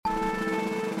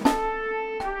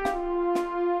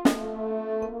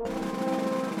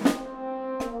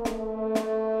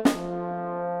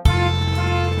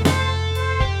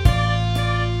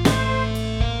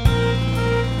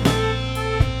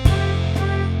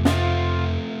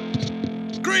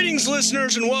Greetings,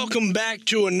 listeners, and welcome back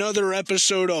to another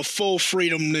episode of Full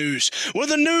Freedom News, where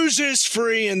the news is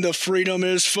free and the freedom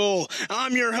is full.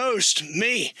 I'm your host,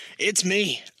 me. It's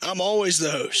me. I'm always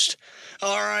the host.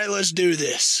 All right, let's do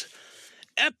this.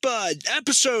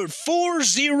 Episode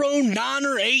 409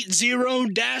 or 80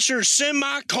 dasher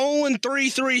semicolon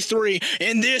 333,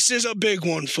 and this is a big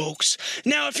one, folks.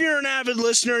 Now, if you're an avid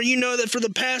listener, you know that for the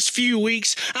past few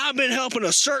weeks, I've been helping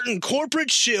a certain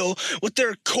corporate shill with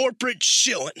their corporate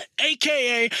shilling,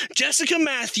 aka Jessica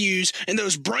Matthews and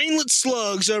those brainless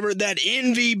slugs over at that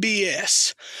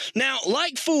NVBS. Now,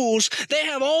 like fools, they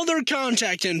have all their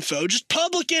contact info, just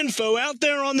public info out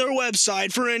there on their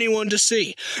website for anyone to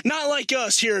see. Not like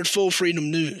us here at Full Freedom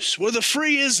News, where the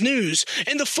free is news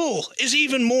and the full is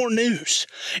even more news.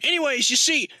 Anyways, you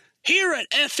see, here at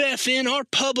FFN, our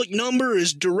public number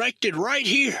is directed right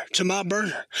here to my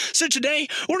burner. So today,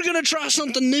 we're going to try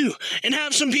something new and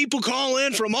have some people call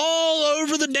in from all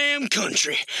over the damn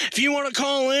country. If you want to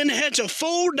call in, head to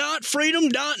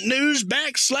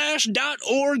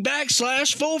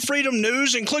full.freedom.news/.org/Full Freedom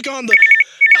News and click on the...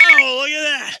 Oh, look at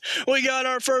that. We got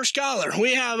our first caller.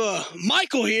 We have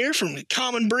Michael here from the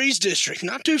Common Breeze District,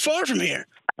 not too far from here.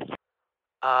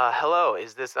 Hello,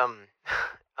 is this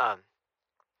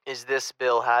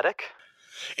Bill Haddock?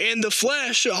 In the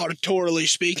flesh, auditorily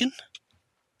speaking.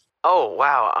 Oh,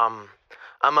 wow,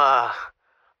 I'm a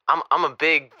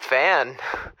big fan.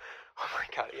 Oh my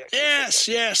god, yeah.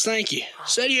 Yes, thank you.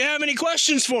 So do you have any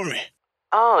questions for me?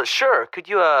 Oh, sure. Could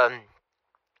you,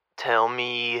 tell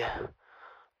me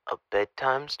a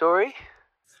bedtime story?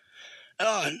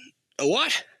 A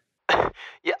what? A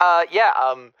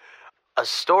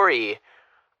story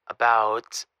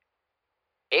about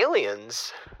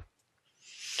aliens.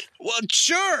 Well,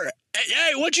 sure.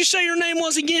 Hey, what'd you say your name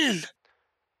was again?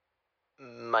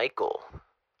 Michael.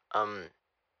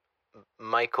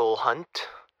 Michael Hunt.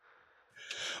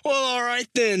 Well, all right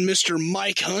then, Mr.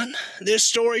 Mike Hunt. This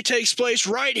story takes place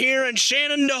right here in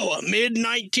Shenandoah,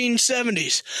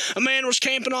 mid-1970s. A man was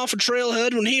camping off a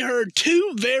trailhead when he heard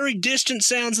two very distant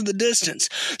sounds in the distance.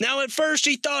 Now, at first,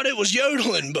 he thought it was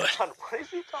yodeling, but... What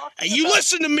is he talking Hey, you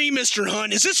listen to me, Mr.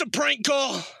 Hunt. Is this a prank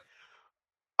call?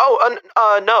 Oh,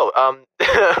 no,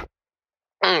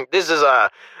 this is,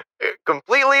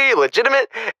 completely legitimate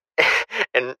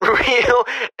and real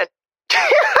and...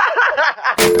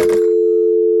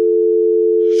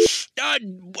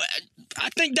 I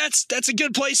think that's a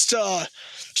good place to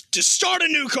start a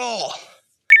new call.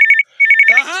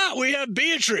 Aha, we have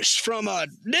Beatrice from,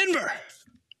 Denver.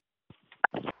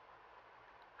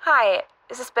 Hi,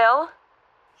 is this Bill?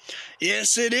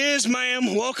 Yes, it is,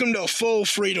 ma'am. Welcome to Full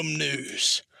Freedom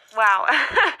News. Wow.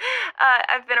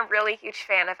 I've been a really huge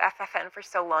fan of FFN for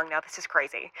so long now. This is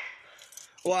crazy.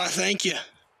 Why, thank you.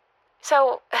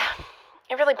 So,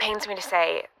 it really pains me to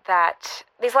say that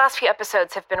these last few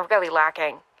episodes have been really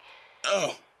lacking.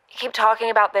 Oh. You keep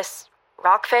talking about this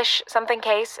rockfish something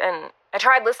case, and I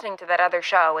tried listening to that other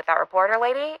show with that reporter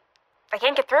lady. I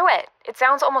can't get through it. It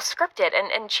sounds almost scripted,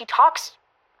 and she talks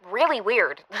really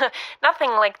weird.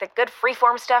 Nothing like the good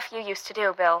freeform stuff you used to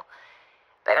do, Bill.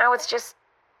 But now it's just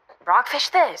rockfish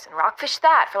this and rockfish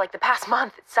that for like the past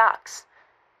month. It sucks.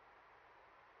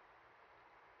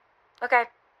 Okay.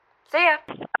 See ya.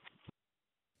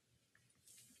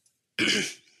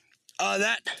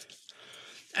 That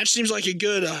seems like a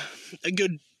good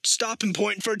stopping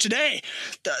point for today.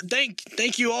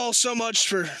 Thank you all so much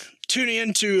for tuning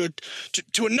in to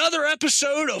another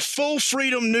episode of Full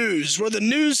Freedom News, where the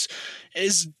news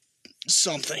is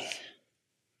something.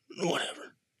 Whatever.